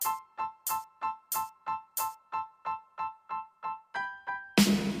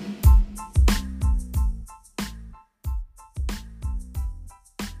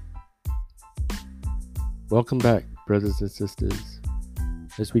Welcome back, brothers and sisters,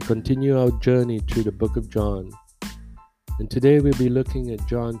 as we continue our journey through the book of John. And today we'll be looking at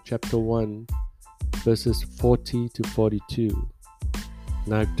John chapter 1, verses 40 to 42.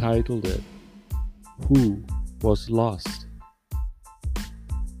 And I've titled it, Who Was Lost?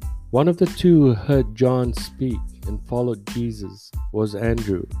 One of the two who heard John speak and followed Jesus was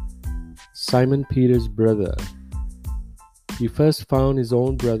Andrew, Simon Peter's brother. He first found his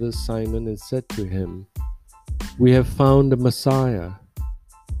own brother Simon and said to him, "We have found the Messiah."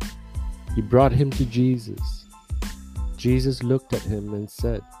 He brought him to Jesus. Jesus looked at him and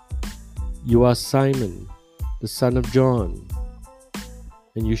said, "You are Simon, the son of John,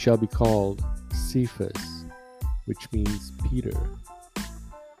 and you shall be called Cephas," which means Peter.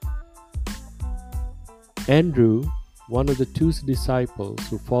 Andrew, one of the two disciples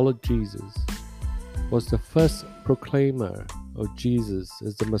who followed Jesus, was the first proclaimer of Jesus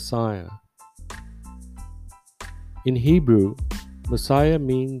as the Messiah. In Hebrew, Messiah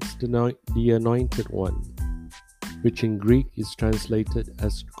means the Anointed One, which in Greek is translated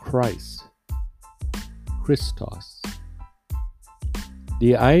as Christ, Christos.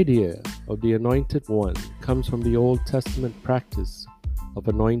 The idea of the Anointed One comes from the Old Testament practice of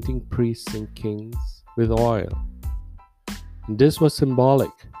anointing priests and kings with oil. And this was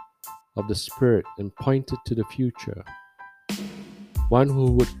symbolic of the Spirit and pointed to the future, one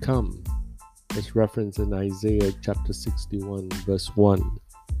who would come, as referenced in Isaiah chapter 61, verse 1.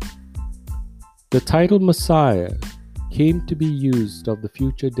 The title Messiah came to be used of the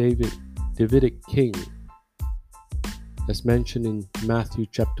future Davidic king, as mentioned in Matthew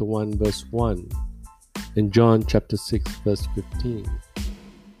chapter 1, verse 1, and John chapter 6, verse 15.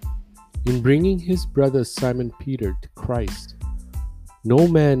 In bringing his brother Simon Peter to Christ, no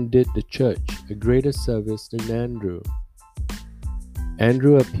man did the church a greater service than Andrew.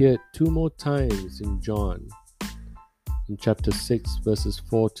 Andrew appeared two more times in John, in chapter 6, verses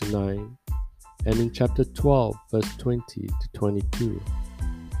 4 to 9, and in chapter 12, verse 20 to 22.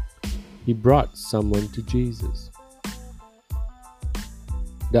 He brought someone to Jesus.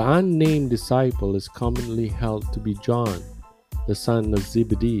 The unnamed disciple is commonly held to be John, the son of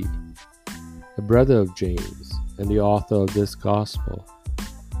Zebedee, the brother of James, and the author of this gospel.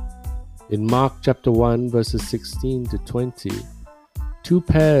 In Mark chapter 1, verses 16 to 20, two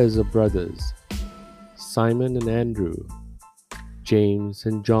pairs of brothers, Simon and Andrew, James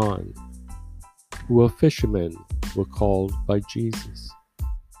and John, who were fishermen, were called by Jesus.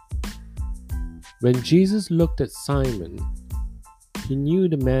 When Jesus looked at Simon, he knew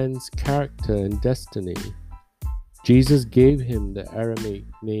the man's character and destiny. Jesus gave him the Aramaic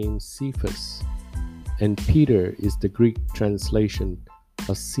name Cephas, and Peter is the Greek translation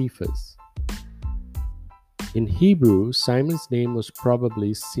of Cephas. In Hebrew, Simon's name was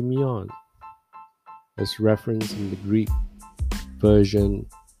probably Simeon, as referenced in the Greek version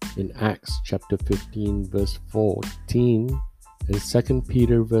in Acts chapter 15, verse 14, and 2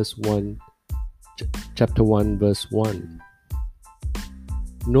 Peter chapter 1, verse 1.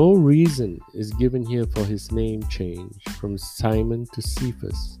 No reason is given here for his name change from Simon to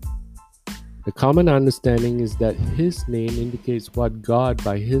Cephas. The common understanding is that his name indicates what God,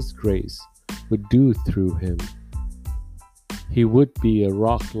 by his grace, would do through him. He would be a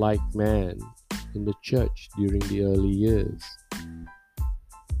rock-like man in the church during the early years.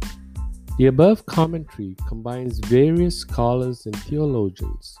 The above commentary combines various scholars and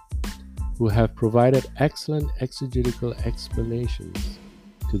theologians who have provided excellent exegetical explanations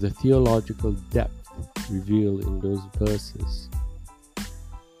to the theological depth revealed in those verses.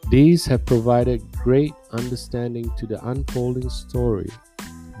 These have provided great understanding to the unfolding story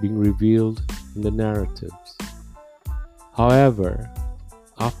being revealed in the narratives. However,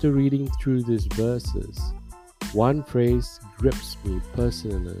 after reading through these verses, one phrase grips me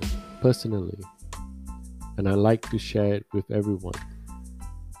personally, and I like to share it with everyone.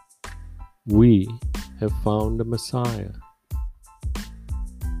 We have found the Messiah.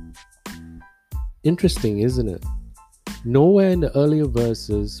 Interesting, isn't it? Nowhere in the earlier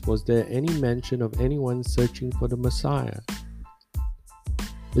verses was there any mention of anyone searching for the Messiah.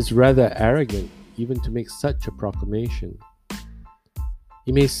 It's rather arrogant even to make such a proclamation.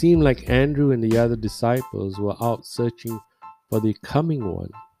 It may seem like Andrew and the other disciples were out searching for the coming one.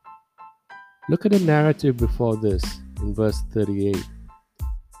 Look at the narrative before this in verse 38.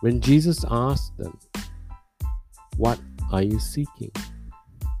 When Jesus asked them, "What are you seeking?"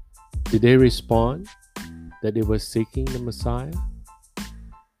 Did they respond that they were seeking the Messiah?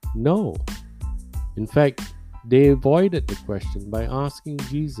 No. In fact, they avoided the question by asking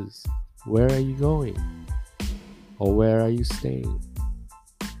Jesus, "Where are you going?" or "Where are you staying?"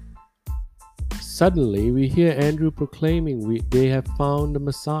 Suddenly, we hear Andrew proclaiming they have found the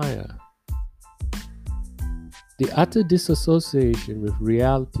Messiah. The utter disassociation with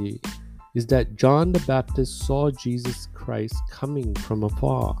reality is that John the Baptist saw Jesus Christ coming from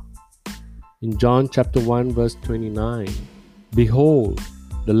afar. In John chapter 1 verse 29, "Behold,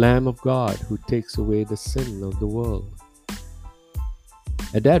 the Lamb of God who takes away the sin of the world."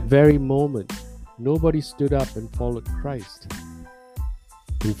 At that very moment, nobody stood up and followed Christ.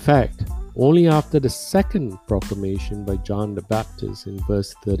 In fact, only after the second proclamation by John the Baptist in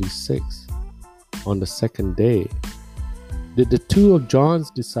verse 36, on the second day, did the two of John's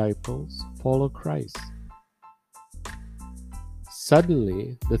disciples follow Christ.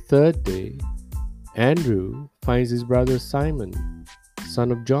 Suddenly, the third day, Andrew finds his brother Simon,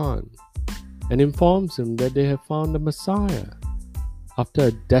 son of John, and informs him that they have found the Messiah after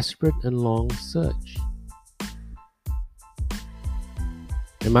a desperate and long search.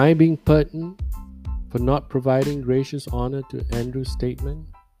 Am I being pertinent for not providing gracious honor to Andrew's statement?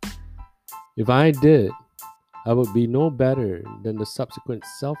 If I did, I would be no better than the subsequent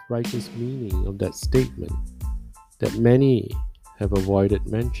self-righteous meaning of that statement that many have avoided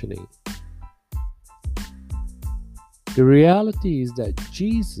mentioning. The reality is that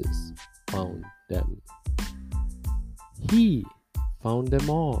Jesus found them. He found them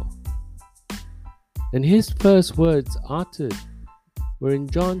all. And his first words uttered were in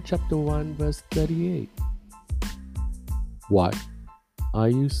John chapter 1 verse 38. "What are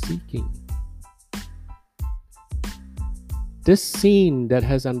you seeking?" This scene that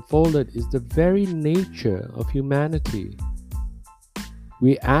has unfolded is the very nature of humanity.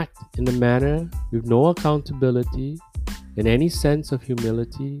 We act in a manner with no accountability and any sense of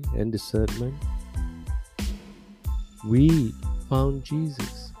humility and discernment. We found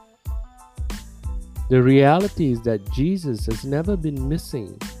Jesus. The reality is that Jesus has never been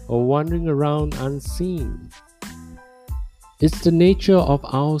missing or wandering around unseen. It's the nature of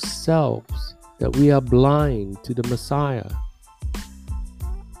ourselves that we are blind to the Messiah.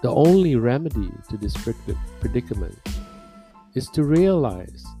 The only remedy to this predicament is to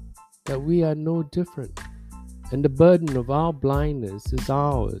realize that we are no different, and the burden of our blindness is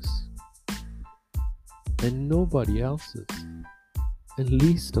ours and nobody else's, and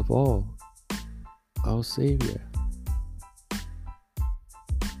least of all, our Savior.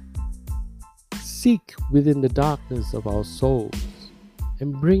 Seek within the darkness of our souls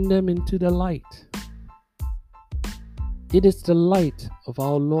and bring them into the light. It is the light of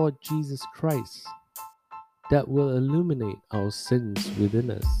our Lord Jesus Christ that will illuminate our sins within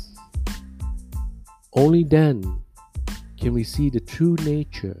us. Only then can we see the true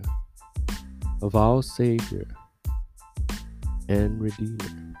nature of our Savior and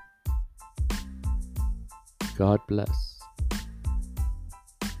Redeemer. God bless.